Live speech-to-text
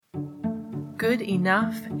good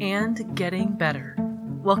enough and getting better.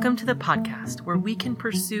 Welcome to the podcast where we can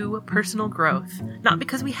pursue personal growth, not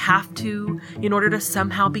because we have to in order to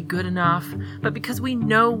somehow be good enough, but because we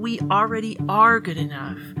know we already are good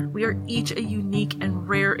enough. We are each a unique and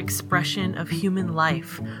rare expression of human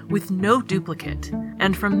life with no duplicate.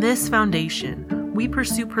 And from this foundation, we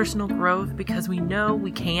pursue personal growth because we know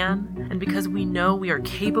we can, and because we know we are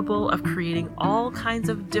capable of creating all kinds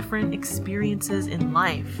of different experiences in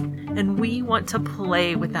life. And we want to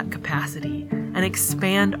play with that capacity and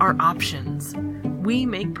expand our options. We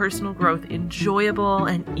make personal growth enjoyable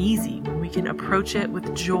and easy when we can approach it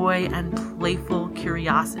with joy and playful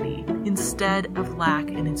curiosity instead of lack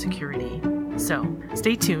and insecurity. So,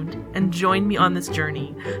 stay tuned and join me on this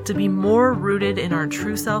journey to be more rooted in our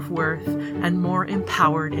true self-worth and more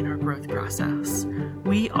empowered in our growth process.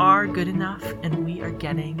 We are good enough and we are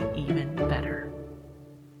getting even better.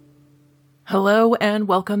 Hello and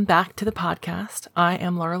welcome back to the podcast. I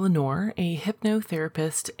am Laura Lenore, a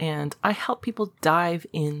hypnotherapist, and I help people dive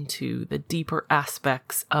into the deeper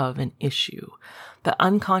aspects of an issue, the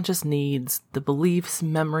unconscious needs, the beliefs,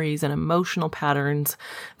 memories, and emotional patterns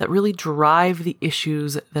that really drive the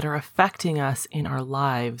issues that are affecting us in our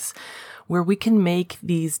lives, where we can make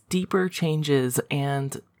these deeper changes,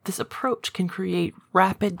 and this approach can create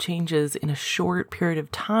rapid changes in a short period of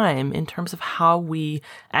time in terms of how we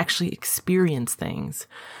actually experience things.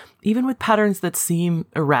 Even with patterns that seem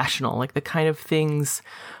irrational, like the kind of things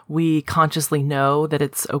we consciously know that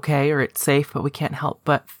it's okay or it's safe, but we can't help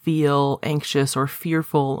but feel anxious or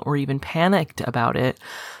fearful or even panicked about it.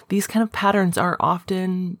 These kind of patterns are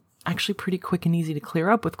often actually pretty quick and easy to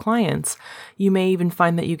clear up with clients. You may even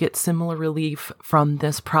find that you get similar relief from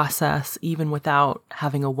this process even without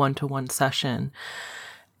having a one-to-one session.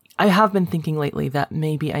 I have been thinking lately that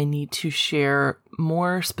maybe I need to share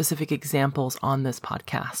more specific examples on this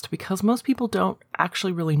podcast because most people don't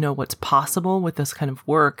actually really know what's possible with this kind of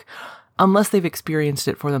work unless they've experienced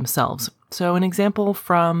it for themselves. So an example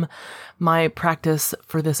from my practice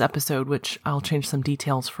for this episode, which I'll change some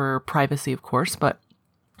details for privacy, of course, but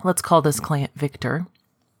let's call this client Victor.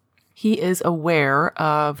 He is aware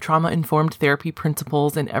of trauma-informed therapy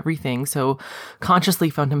principles and everything, so consciously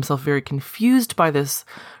found himself very confused by this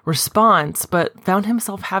response, but found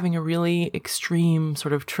himself having a really extreme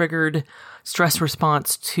sort of triggered stress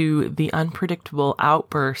response to the unpredictable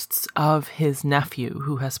outbursts of his nephew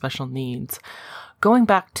who has special needs. Going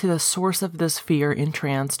back to the source of this fear in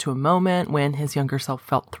trance to a moment when his younger self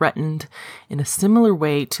felt threatened in a similar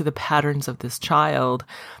way to the patterns of this child,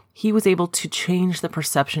 he was able to change the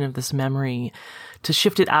perception of this memory, to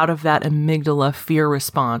shift it out of that amygdala fear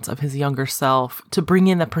response of his younger self, to bring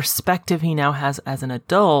in the perspective he now has as an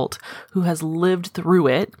adult who has lived through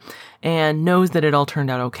it and knows that it all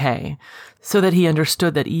turned out okay. So that he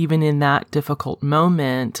understood that even in that difficult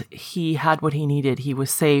moment, he had what he needed. He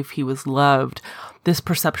was safe. He was loved. This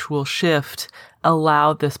perceptual shift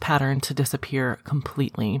allowed this pattern to disappear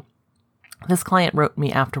completely. This client wrote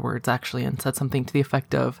me afterwards, actually, and said something to the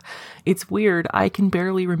effect of, "It's weird. I can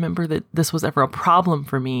barely remember that this was ever a problem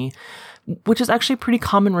for me," which is actually a pretty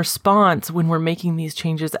common response when we're making these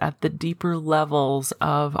changes at the deeper levels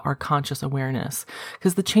of our conscious awareness,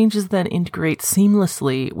 because the changes then integrate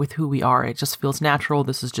seamlessly with who we are. It just feels natural.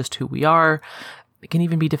 This is just who we are. It can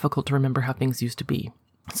even be difficult to remember how things used to be.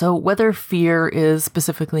 So whether fear is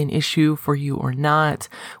specifically an issue for you or not,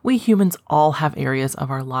 we humans all have areas of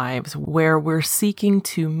our lives where we're seeking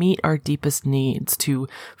to meet our deepest needs, to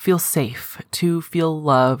feel safe, to feel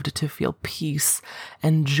loved, to feel peace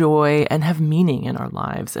and joy and have meaning in our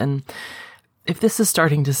lives. And if this is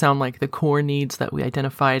starting to sound like the core needs that we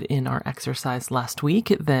identified in our exercise last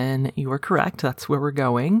week, then you are correct. That's where we're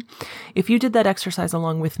going. If you did that exercise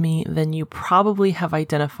along with me, then you probably have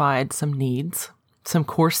identified some needs, some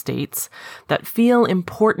core states that feel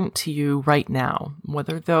important to you right now,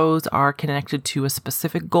 whether those are connected to a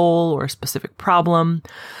specific goal or a specific problem,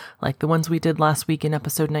 like the ones we did last week in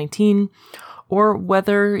episode 19, or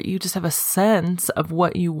whether you just have a sense of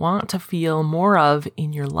what you want to feel more of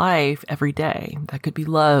in your life every day. That could be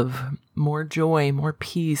love, more joy, more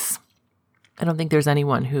peace. I don't think there's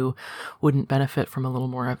anyone who wouldn't benefit from a little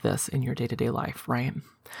more of this in your day-to-day life, right?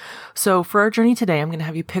 So for our journey today, I'm going to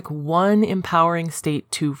have you pick one empowering state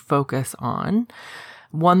to focus on,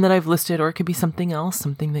 one that I've listed, or it could be something else,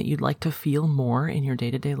 something that you'd like to feel more in your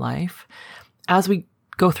day-to-day life. As we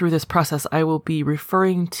go through this process, I will be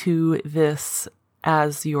referring to this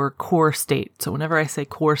as your core state. So whenever I say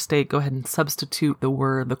core state, go ahead and substitute the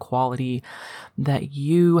word, the quality that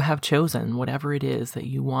you have chosen, whatever it is that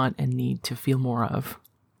you want and need to feel more of.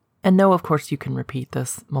 And no, of course, you can repeat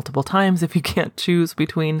this multiple times if you can't choose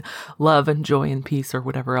between love and joy and peace or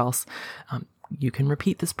whatever else. You can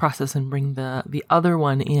repeat this process and bring the other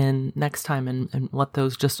one in next time and let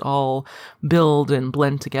those just all build and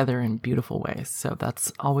blend together in beautiful ways. So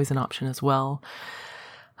that's always an option as well.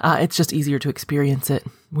 It's just easier to experience it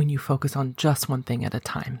when you focus on just one thing at a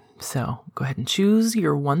time. So go ahead and choose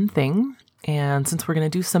your one thing. And since we're going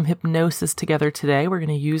to do some hypnosis together today, we're going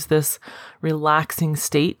to use this relaxing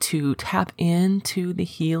state to tap into the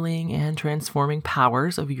healing and transforming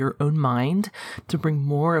powers of your own mind to bring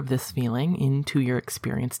more of this feeling into your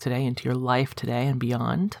experience today, into your life today and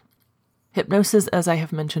beyond. Hypnosis, as I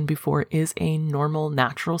have mentioned before, is a normal,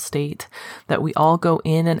 natural state that we all go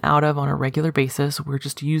in and out of on a regular basis. We're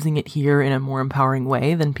just using it here in a more empowering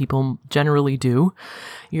way than people generally do.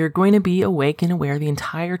 You're going to be awake and aware the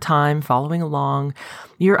entire time, following along.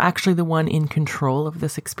 You're actually the one in control of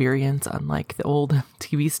this experience. Unlike the old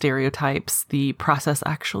TV stereotypes, the process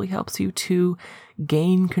actually helps you to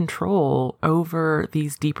gain control over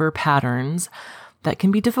these deeper patterns that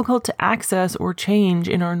can be difficult to access or change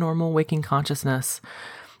in our normal waking consciousness.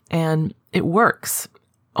 And it works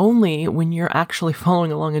only when you're actually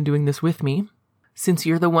following along and doing this with me, since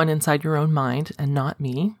you're the one inside your own mind and not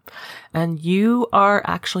me. And you are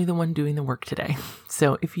actually the one doing the work today.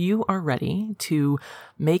 So if you are ready to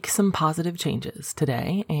make some positive changes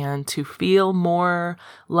today and to feel more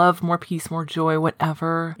love, more peace, more joy,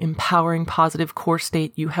 whatever empowering positive core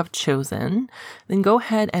state you have chosen, then go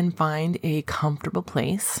ahead and find a comfortable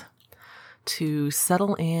place to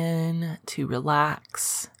settle in, to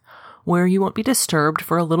relax, where you won't be disturbed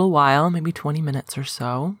for a little while, maybe 20 minutes or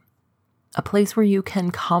so. A place where you can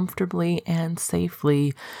comfortably and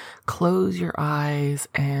safely close your eyes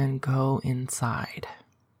and go inside.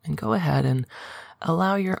 And go ahead and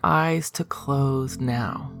allow your eyes to close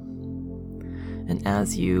now. And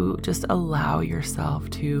as you just allow yourself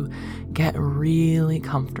to get really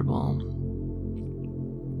comfortable,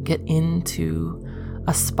 get into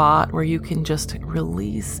a spot where you can just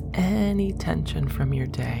release any tension from your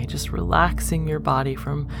day, just relaxing your body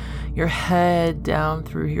from your head down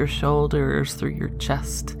through your shoulders, through your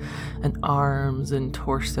chest and arms and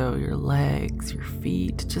torso, your legs, your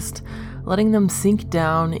feet, just letting them sink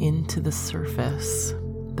down into the surface,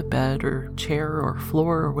 the bed or chair or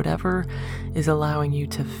floor or whatever is allowing you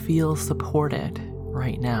to feel supported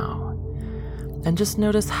right now. And just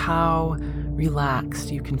notice how relaxed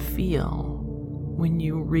you can feel when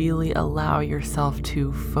you really allow yourself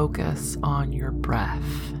to focus on your breath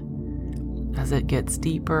as it gets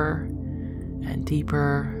deeper and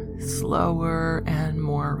deeper, slower and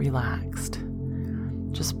more relaxed.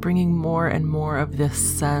 Just bringing more and more of this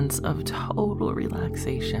sense of total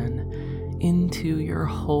relaxation into your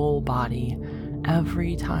whole body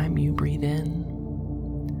every time you breathe in.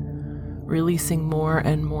 Releasing more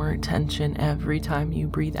and more tension every time you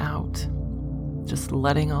breathe out. Just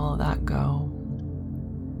letting all of that go.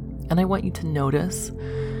 And I want you to notice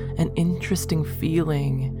an interesting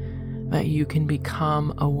feeling that you can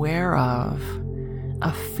become aware of,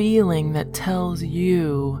 a feeling that tells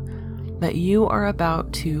you that you are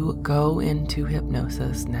about to go into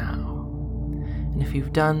hypnosis now. And if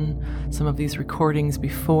you've done some of these recordings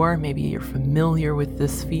before, maybe you're familiar with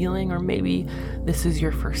this feeling, or maybe this is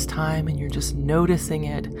your first time and you're just noticing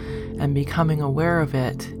it and becoming aware of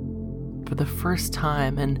it for the first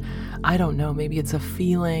time. And I don't know, maybe it's a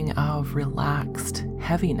feeling of relaxed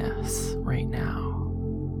heaviness right now.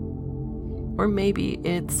 Or maybe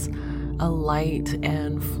it's a light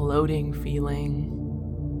and floating feeling.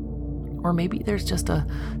 Or maybe there's just a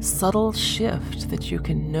subtle shift that you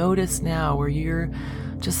can notice now where you're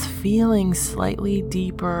just feeling slightly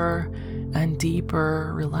deeper and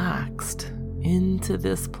deeper relaxed into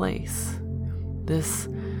this place, this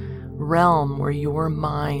realm where your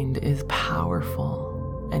mind is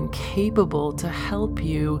powerful and capable to help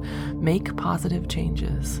you make positive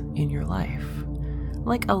changes in your life,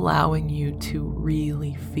 like allowing you to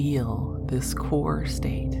really feel this core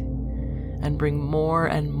state and bring more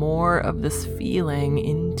and more of this feeling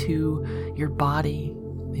into your body,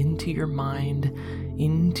 into your mind,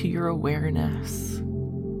 into your awareness,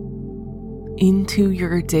 into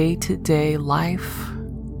your day-to-day life,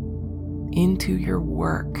 into your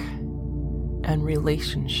work and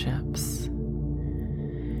relationships,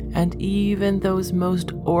 and even those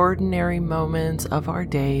most ordinary moments of our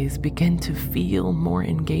days begin to feel more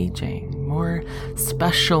engaging, more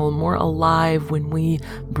special, more alive when we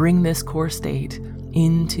bring this core state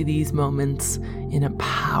into these moments in a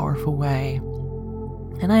powerful way.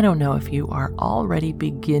 And I don't know if you are already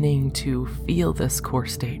beginning to feel this core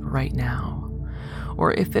state right now,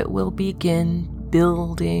 or if it will begin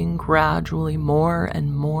building gradually more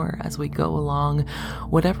and more as we go along.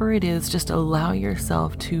 Whatever it is, just allow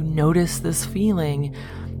yourself to notice this feeling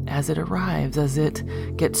as it arrives, as it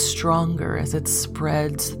gets stronger, as it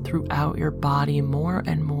spreads throughout your body more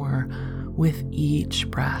and more with each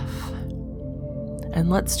breath. And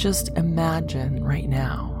let's just imagine right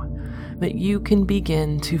now that you can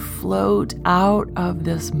begin to float out of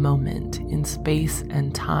this moment in space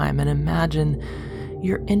and time, and imagine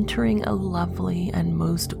you're entering a lovely and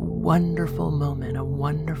most wonderful moment, a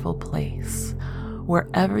wonderful place where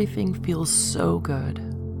everything feels so good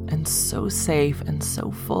and so safe and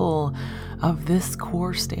so full of this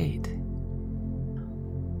core state.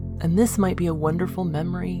 And this might be a wonderful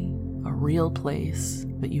memory, a real place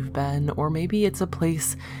that you've been, or maybe it's a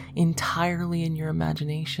place entirely in your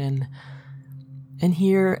imagination. And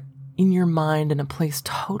here in your mind, in a place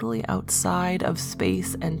totally outside of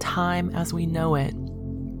space and time as we know it,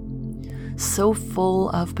 so full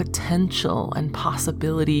of potential and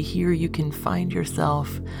possibility, here you can find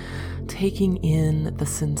yourself taking in the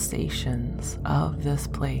sensations of this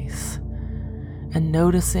place and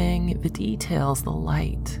noticing the details, the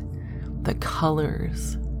light, the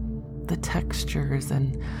colors, the textures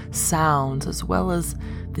and sounds, as well as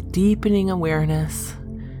the deepening awareness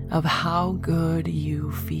of how good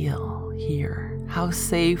you feel here, how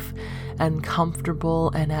safe and comfortable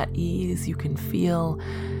and at ease you can feel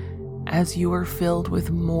as you are filled with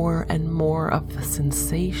more and more of the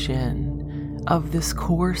sensation of this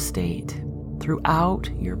core state throughout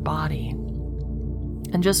your body.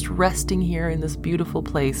 And just resting here in this beautiful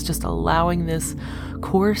place, just allowing this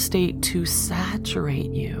core state to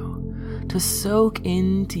saturate you, to soak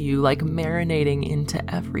into you, like marinating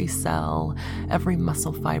into every cell, every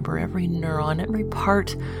muscle fiber, every neuron, every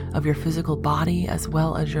part of your physical body, as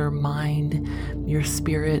well as your mind, your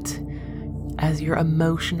spirit, as you're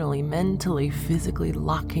emotionally, mentally, physically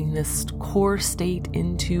locking this core state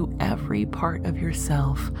into every part of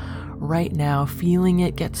yourself right now, feeling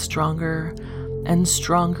it get stronger and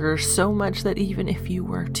stronger, so much that even if you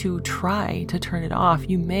were to try to turn it off,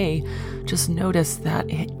 you may just notice that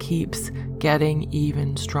it keeps getting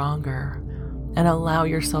even stronger. And allow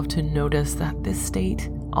yourself to notice that this state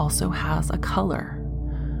also has a color.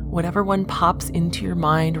 Whatever one pops into your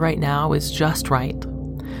mind right now is just right.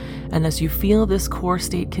 And as you feel this core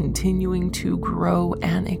state continuing to grow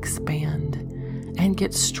and expand and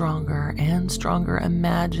get stronger and stronger,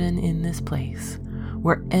 imagine in this place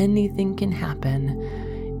where anything can happen,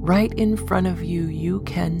 right in front of you, you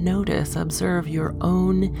can notice, observe your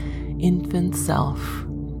own infant self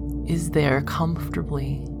is there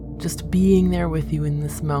comfortably, just being there with you in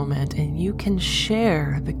this moment, and you can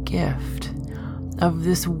share the gift of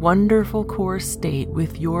this wonderful core state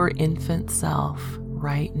with your infant self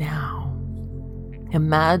right now.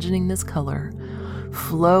 Imagining this color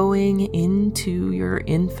flowing into your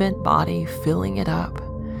infant body, filling it up,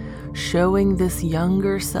 showing this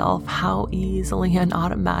younger self how easily and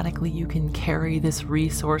automatically you can carry this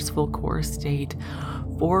resourceful core state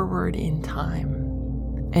forward in time.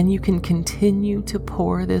 And you can continue to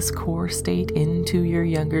pour this core state into your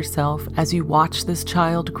younger self as you watch this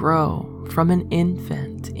child grow from an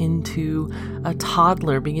infant into a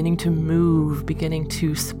toddler, beginning to move, beginning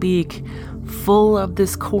to speak, full of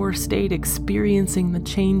this core state, experiencing the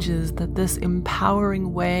changes that this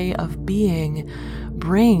empowering way of being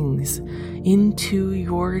brings into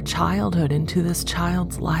your childhood, into this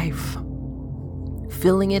child's life,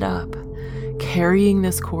 filling it up, carrying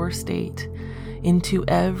this core state into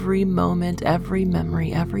every moment, every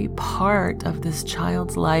memory, every part of this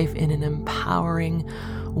child's life in an empowering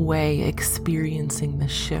way, experiencing the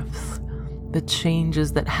shifts, the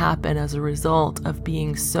changes that happen as a result of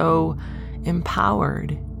being so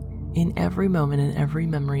empowered in every moment and every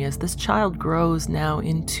memory. As this child grows now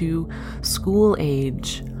into school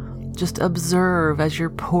age, just observe as you're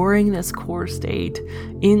pouring this core state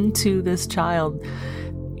into this child,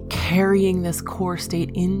 carrying this core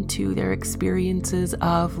state into their experiences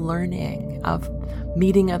of learning, of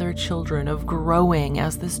meeting other children, of growing,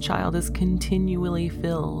 as this child is continually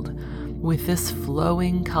filled with this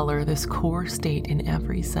flowing color, this core state in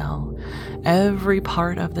every cell, every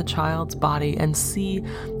part of the child's body, and see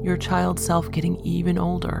your child self getting even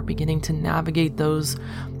older, beginning to navigate those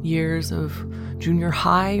years of junior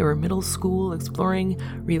high or middle school, exploring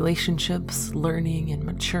relationships, learning and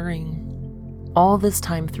maturing. All this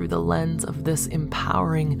time through the lens of this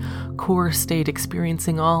empowering core state,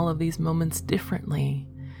 experiencing all of these moments differently,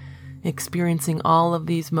 experiencing all of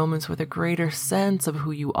these moments with a greater sense of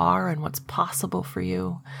who you are and what's possible for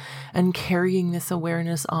you, and carrying this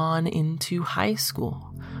awareness on into high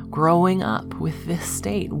school, growing up with this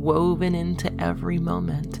state woven into every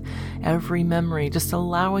moment, every memory, just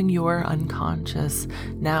allowing your unconscious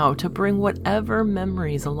now to bring whatever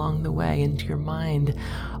memories along the way into your mind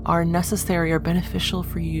are necessary or beneficial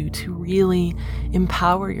for you to really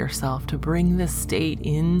empower yourself to bring this state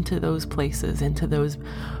into those places, into those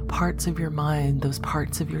parts of your mind, those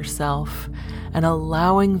parts of yourself, and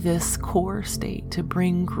allowing this core state to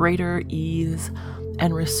bring greater ease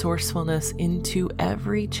and resourcefulness into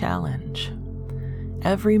every challenge,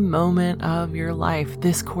 every moment of your life,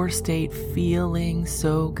 this core state feeling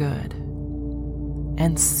so good.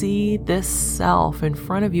 And see this self in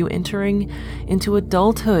front of you entering into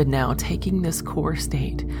adulthood now, taking this core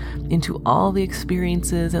state into all the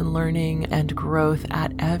experiences and learning and growth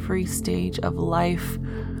at every stage of life,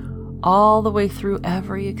 all the way through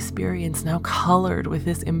every experience now colored with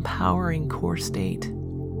this empowering core state.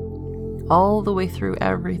 All the way through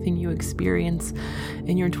everything you experience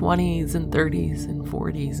in your 20s and 30s and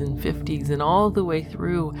 40s and 50s, and all the way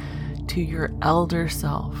through to your elder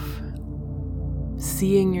self.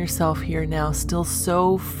 Seeing yourself here now still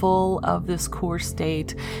so full of this core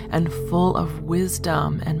state and full of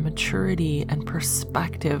wisdom and maturity and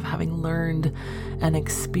perspective, having learned and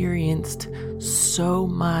experienced so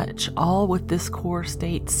much, all with this core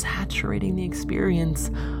state saturating the experience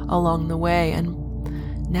along the way. And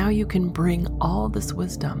now you can bring all this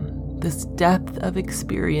wisdom, this depth of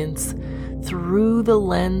experience through the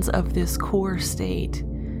lens of this core state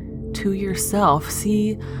to yourself.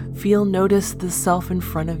 See, feel, notice the self in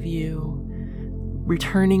front of you,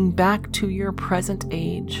 returning back to your present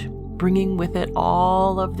age, bringing with it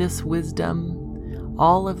all of this wisdom,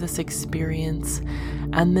 all of this experience,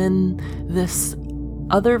 and then this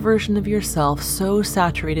other version of yourself so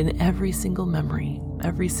saturated in every single memory,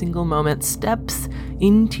 every single moment, steps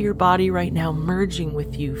into your body right now, merging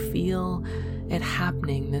with you. Feel it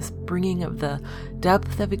happening, this bringing of the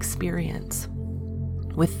depth of experience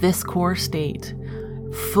with this core state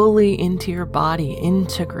fully into your body,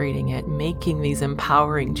 integrating it, making these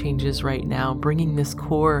empowering changes right now, bringing this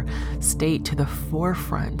core state to the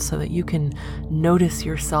forefront so that you can notice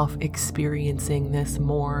yourself experiencing this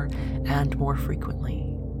more and more frequently,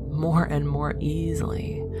 more and more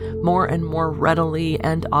easily, more and more readily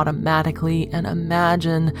and automatically, and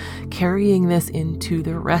imagine carrying this into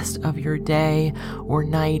the rest of your day or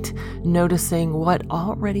night, noticing what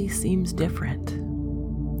already seems different.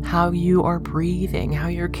 How you are breathing, how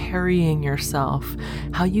you're carrying yourself,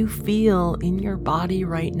 how you feel in your body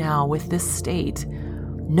right now with this state.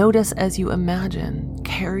 Notice as you imagine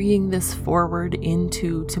carrying this forward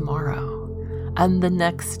into tomorrow and the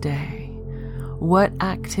next day. What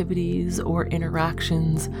activities or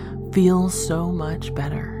interactions feel so much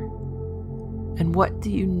better? And what do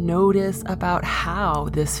you notice about how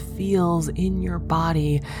this feels in your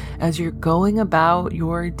body as you're going about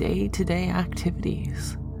your day-to-day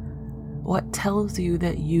activities? What tells you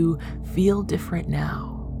that you feel different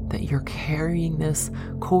now, that you're carrying this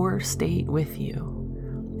core state with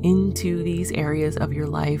you into these areas of your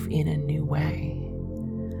life in a new way?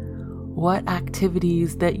 What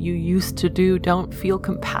activities that you used to do don't feel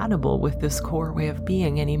compatible with this core way of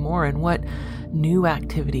being anymore? And what new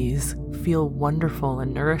activities feel wonderful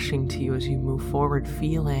and nourishing to you as you move forward,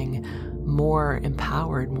 feeling more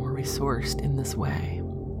empowered, more resourced in this way?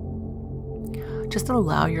 Just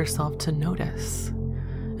allow yourself to notice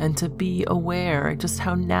and to be aware just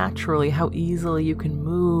how naturally, how easily you can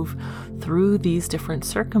move through these different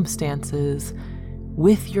circumstances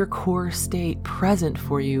with your core state present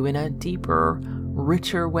for you in a deeper,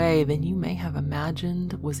 richer way than you may have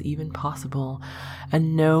imagined was even possible.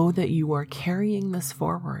 And know that you are carrying this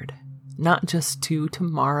forward, not just to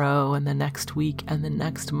tomorrow and the next week and the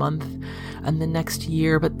next month and the next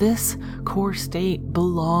year, but this core state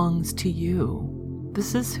belongs to you.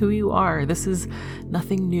 This is who you are. This is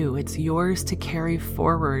nothing new. It's yours to carry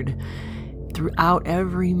forward throughout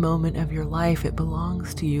every moment of your life. It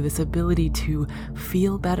belongs to you. This ability to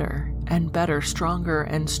feel better and better, stronger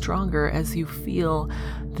and stronger as you feel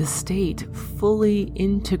the state fully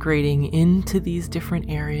integrating into these different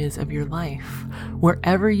areas of your life.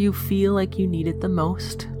 Wherever you feel like you need it the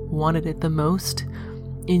most, wanted it the most,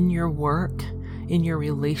 in your work, in your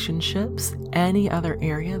relationships, any other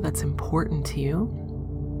area that's important to you.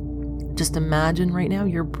 Just imagine right now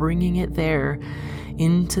you're bringing it there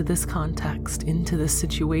into this context, into this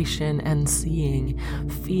situation, and seeing,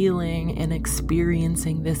 feeling, and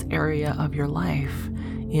experiencing this area of your life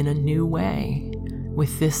in a new way,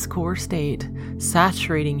 with this core state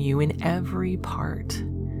saturating you in every part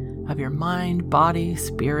of your mind, body,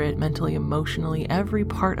 spirit, mentally, emotionally, every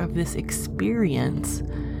part of this experience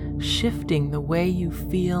shifting the way you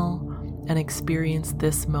feel and experience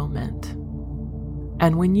this moment.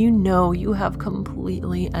 And when you know you have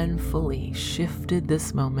completely and fully shifted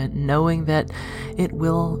this moment, knowing that it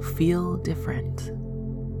will feel different,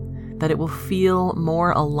 that it will feel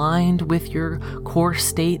more aligned with your core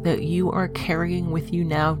state that you are carrying with you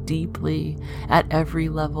now deeply at every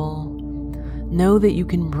level, know that you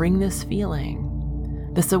can bring this feeling,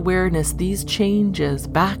 this awareness, these changes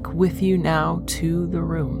back with you now to the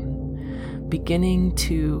room, beginning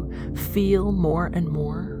to feel more and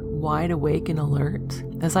more wide awake and alert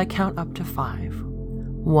as I count up to 5.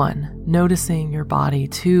 1, noticing your body.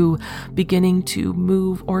 2, beginning to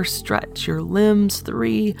move or stretch your limbs.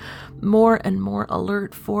 3, more and more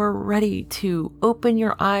alert. 4, ready to open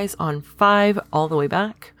your eyes. On 5, all the way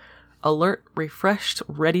back, alert, refreshed,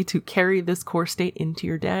 ready to carry this core state into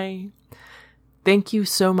your day. Thank you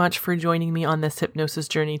so much for joining me on this hypnosis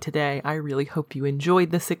journey today. I really hope you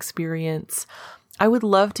enjoyed this experience. I would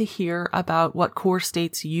love to hear about what core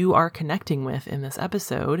states you are connecting with in this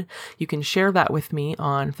episode. You can share that with me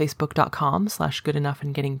on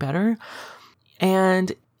facebook.com/goodenoughandgettingbetter.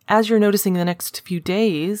 And as you're noticing the next few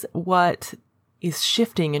days, what is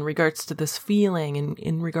shifting in regards to this feeling and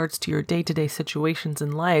in regards to your day-to-day situations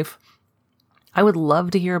in life, I would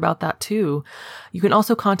love to hear about that too. You can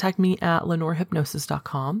also contact me at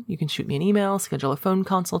lenorehypnosis.com. You can shoot me an email, schedule a phone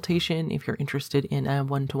consultation if you're interested in a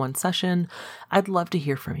one-to-one session. I'd love to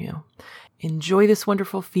hear from you. Enjoy this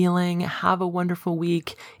wonderful feeling. Have a wonderful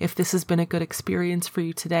week. If this has been a good experience for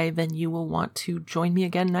you today, then you will want to join me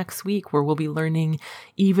again next week, where we'll be learning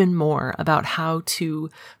even more about how to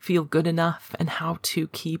feel good enough and how to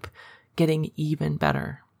keep getting even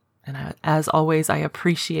better. And as always, I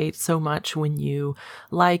appreciate so much when you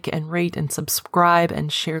like and rate and subscribe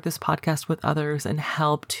and share this podcast with others and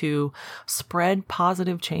help to spread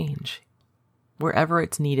positive change wherever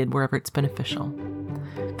it's needed, wherever it's beneficial.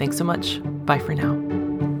 Thanks so much. Bye for now.